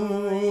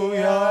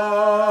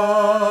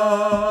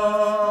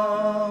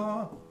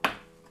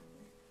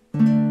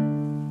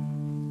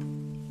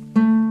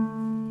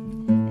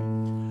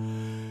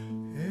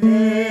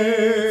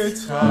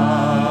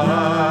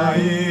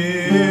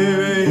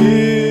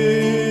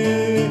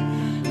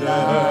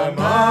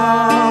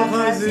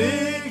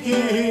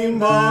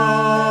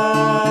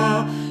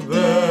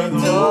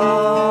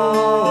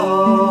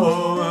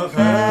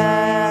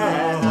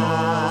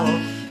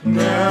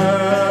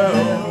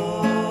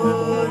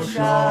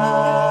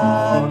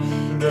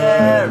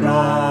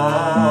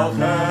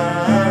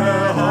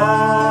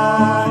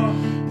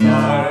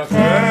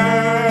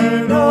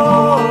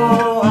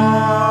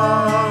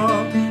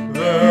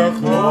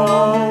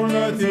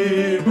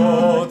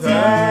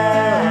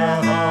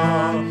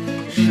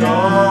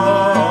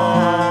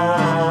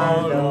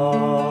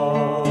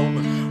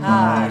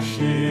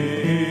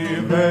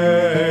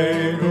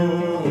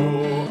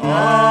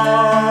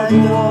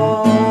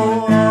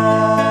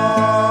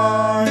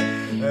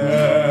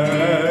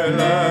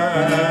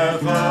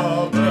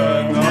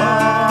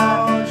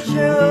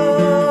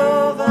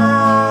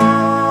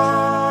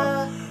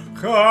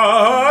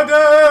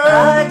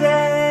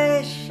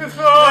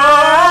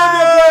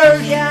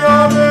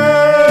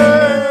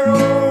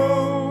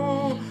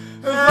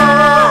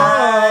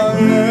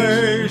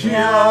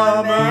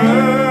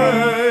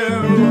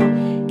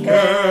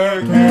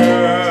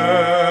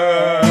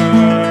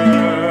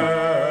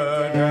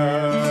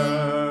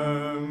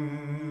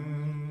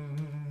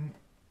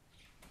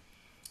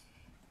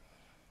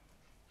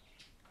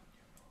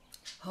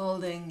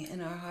 Holding in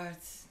our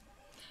hearts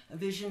a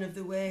vision of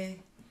the way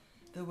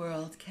the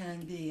world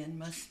can be and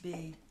must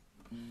be,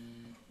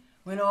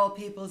 when all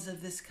peoples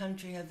of this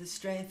country have the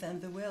strength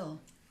and the will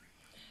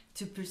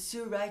to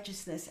pursue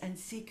righteousness and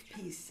seek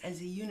peace as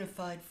a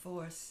unified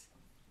force,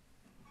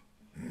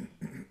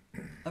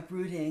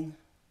 uprooting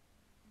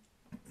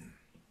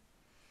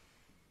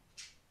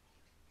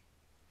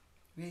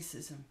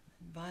racism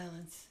and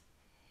violence.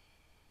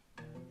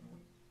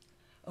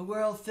 A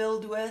world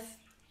filled with,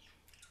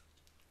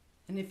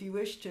 and if you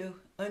wish to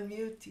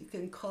unmute, you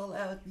can call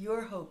out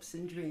your hopes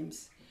and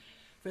dreams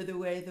for the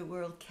way the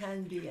world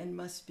can be and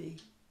must be.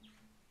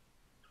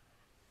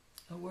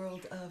 A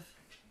world of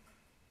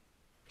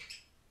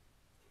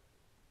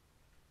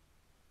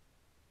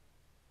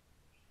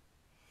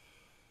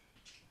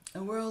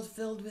a world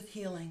filled with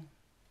healing,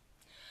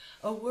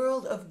 a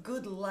world of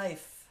good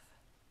life,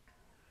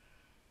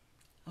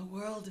 a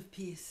world of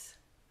peace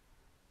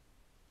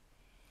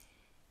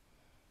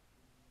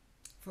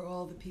for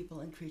all the people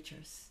and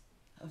creatures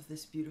of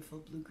this beautiful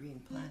blue-green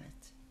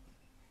planet.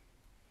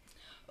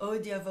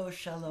 Od yavo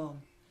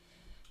shalom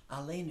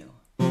aleinu.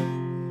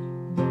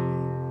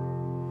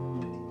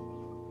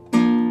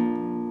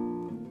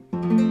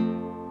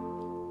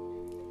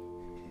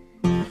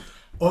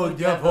 Od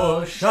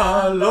yavo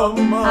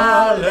shalom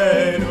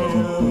aleinu.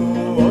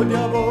 Od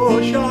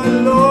yavo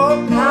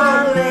shalom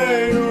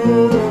aleinu.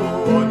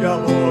 Od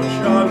yavo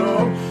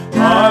shalom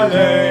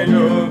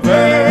aleinu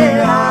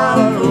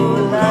ve'al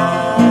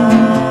ulam.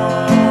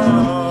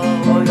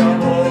 Od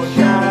yavo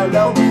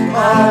shalom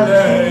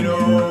aleinu.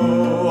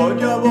 Od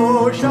yavo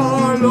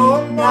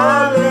shalom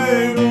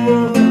aleinu.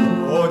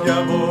 Od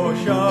yavo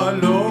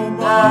shalom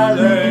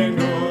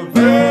aleinu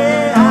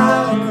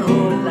ve'al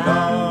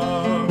ulam.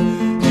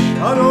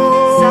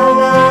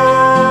 Shalom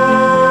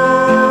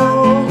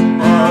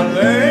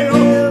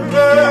aleinu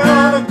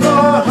ve'al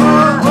kol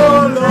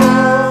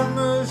ha'olam.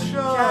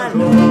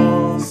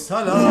 Shalom,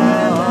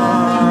 salam,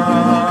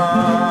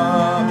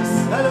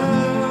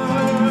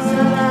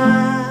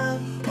 salam,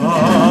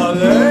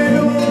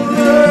 aleinu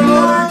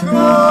ve'al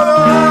kol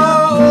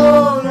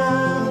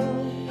ha'olam.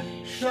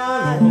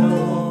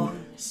 Shalom,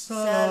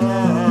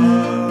 salam.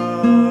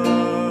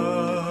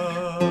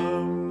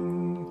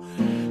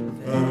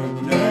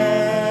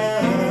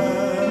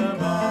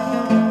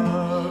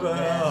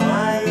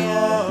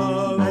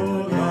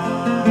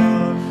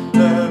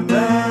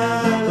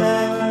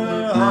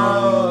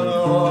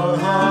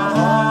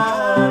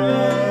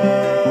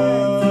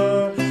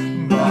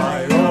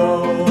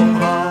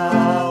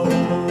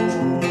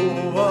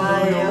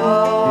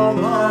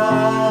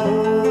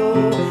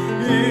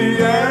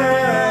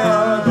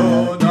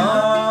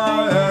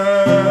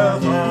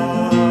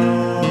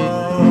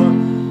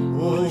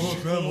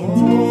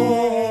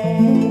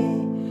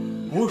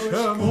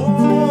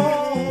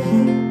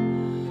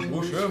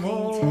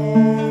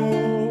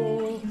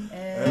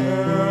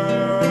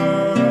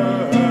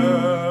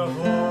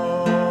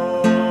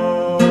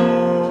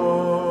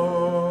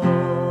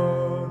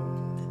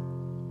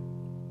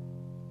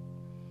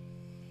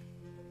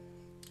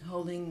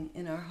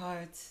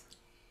 hearts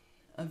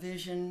a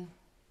vision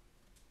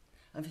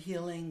of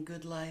healing,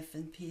 good life,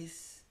 and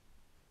peace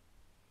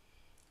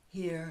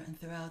here and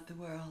throughout the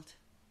world.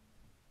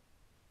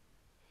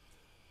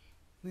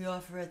 We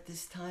offer at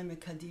this time a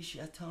Kaddish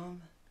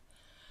Yatom,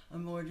 a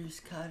Morder's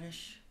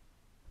Kaddish,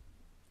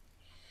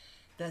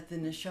 that the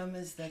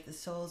neshamas, that the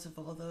souls of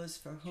all those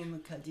for whom a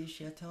Kaddish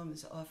Yatom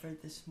is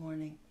offered this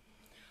morning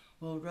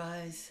will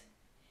rise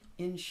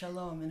in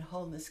shalom, in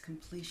wholeness,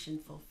 completion,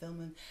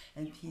 fulfillment,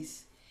 and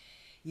peace,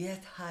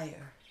 yet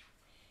higher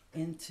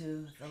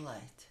into the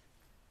light.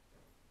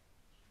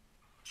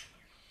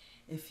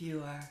 If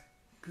you are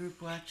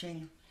group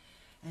watching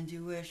and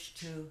you wish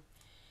to,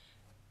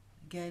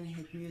 again,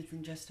 hit mute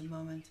in just a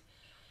moment,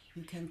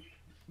 you can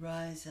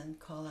rise and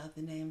call out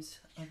the names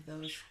of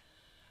those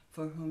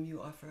for whom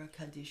you offer a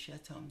Kaddish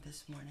Yatom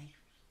this morning.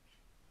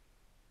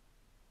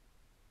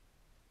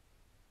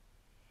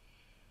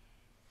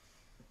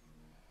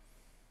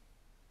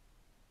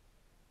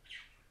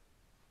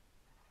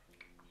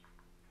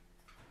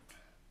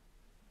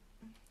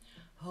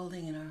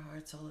 Holding in our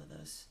hearts all of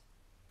those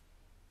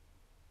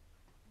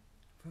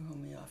for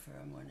whom we offer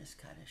our mourner's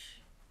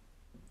Kaddish.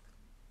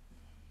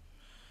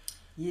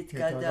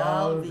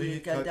 Yitgadal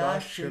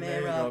v'yitgadash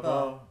shemei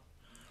Rabba,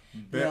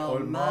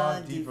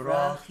 be'olma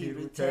divra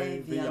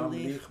chirutei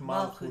v'yamlich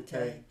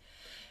malchutei,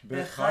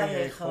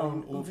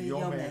 b'chayechon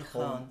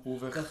u'v'yomechon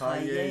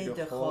u'v'chayei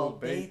dechol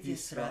Beit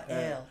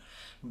Yisrael,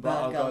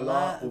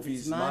 ba'agala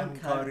u'v'zman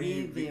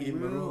kariv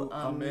v'imru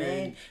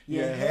amen,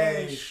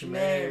 yehei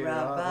shmei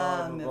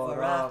Rabba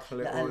mevorach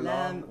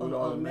le'olam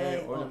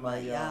ul'olmei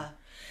olmaya.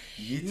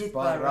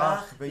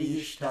 Yitbarach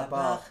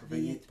v'yishtabach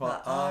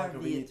v'yitpa'ar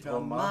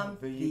v'yitromam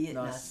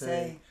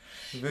v'yitnaseh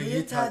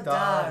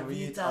v'yitadar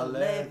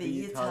v'yitale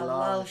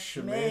v'yitalal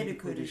shmei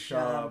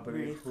d'kudisha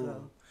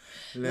b'richu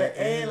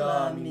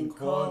le'ela min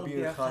kol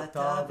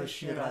birchata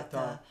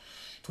v'shirata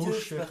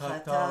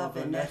tushvechata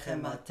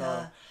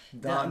v'nechemata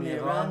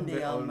da'miran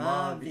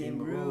be'alma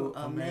v'imru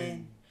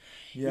amen.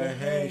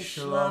 Yehei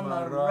shalom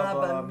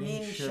Rabba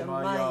min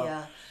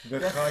shemaya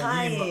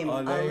v'chayim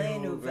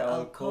aleinu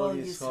ve'al kol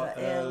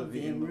Yisrael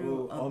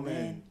v'imru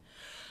amen.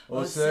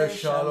 Oseh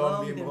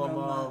shalom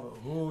bimromav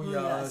hu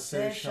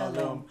ya'aseh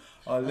shalom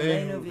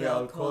aleinu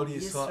ve'al kol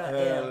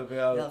Yisrael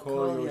ve'al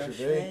kol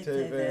yoshvei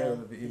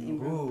tevel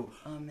v'imru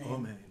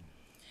amen.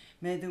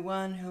 May the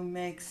one who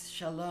makes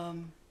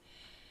shalom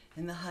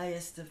in the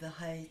highest of the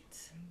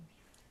heights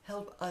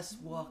help us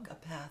walk a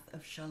path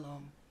of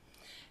shalom.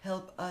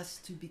 Help us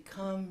to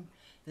become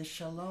the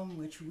shalom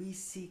which we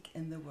seek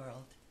in the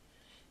world,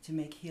 to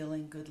make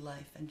healing, good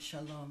life, and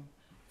shalom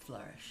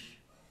flourish.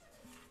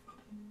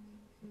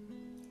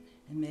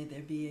 And may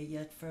there be a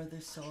yet further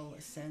soul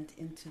ascent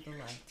into the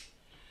light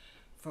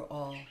for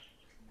all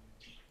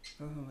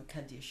for whom a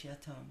Kaddish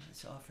Yatom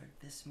is offered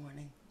this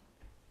morning.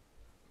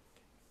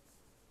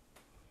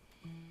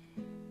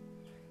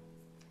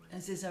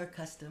 As is our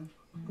custom,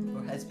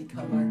 or has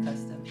become our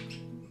custom,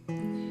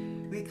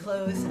 we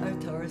close our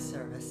Torah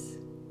service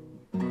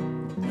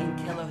in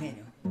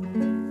Kelohenu.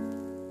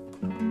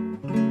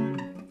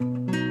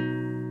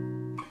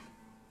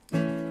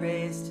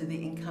 Praise to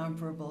the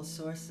incomparable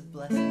source of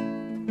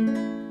blessing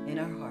in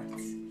our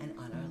hearts and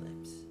on our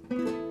lips.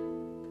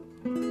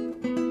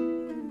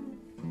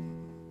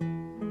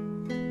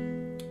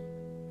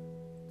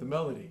 The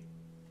melody.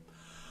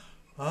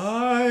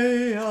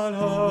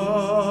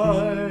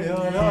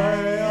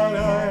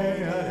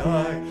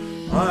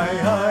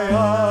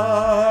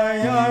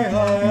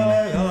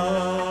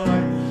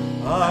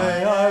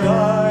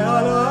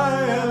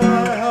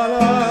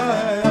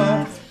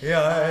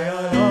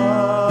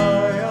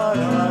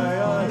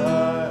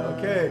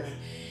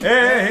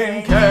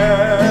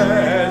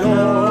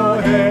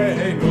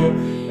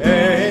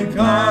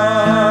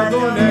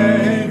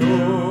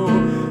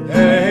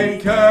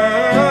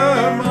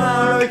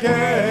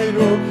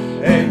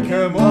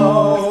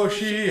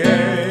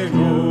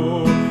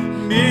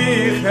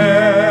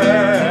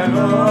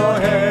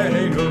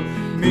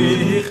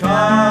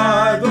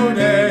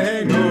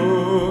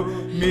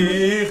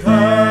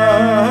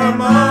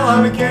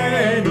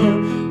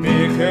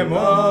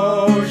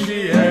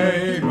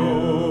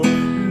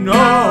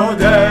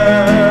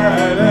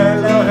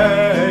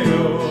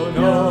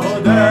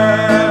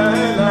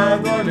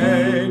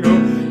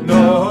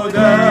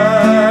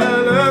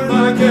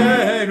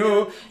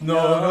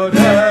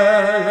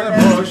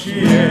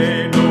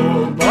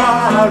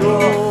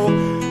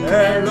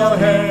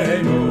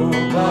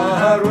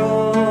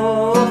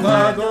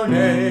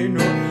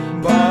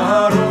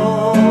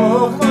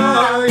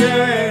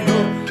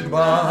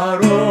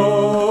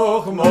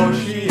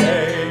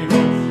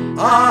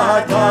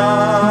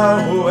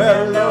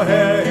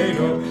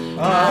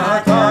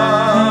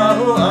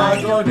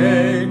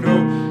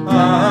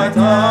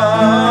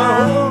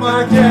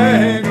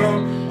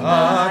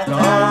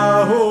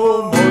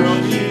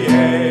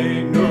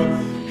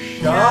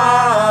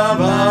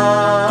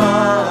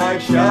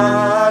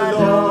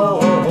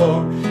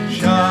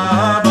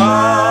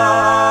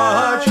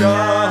 Shabbat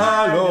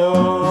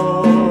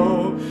Shalom.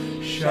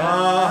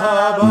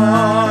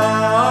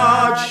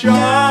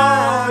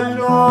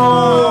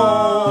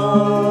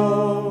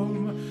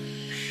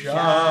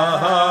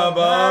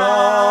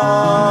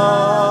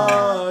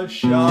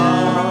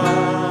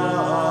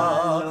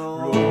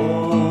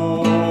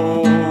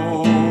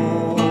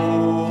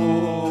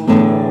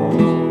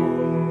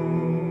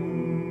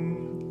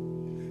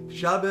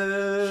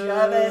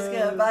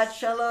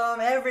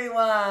 Shalom,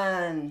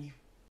 everyone.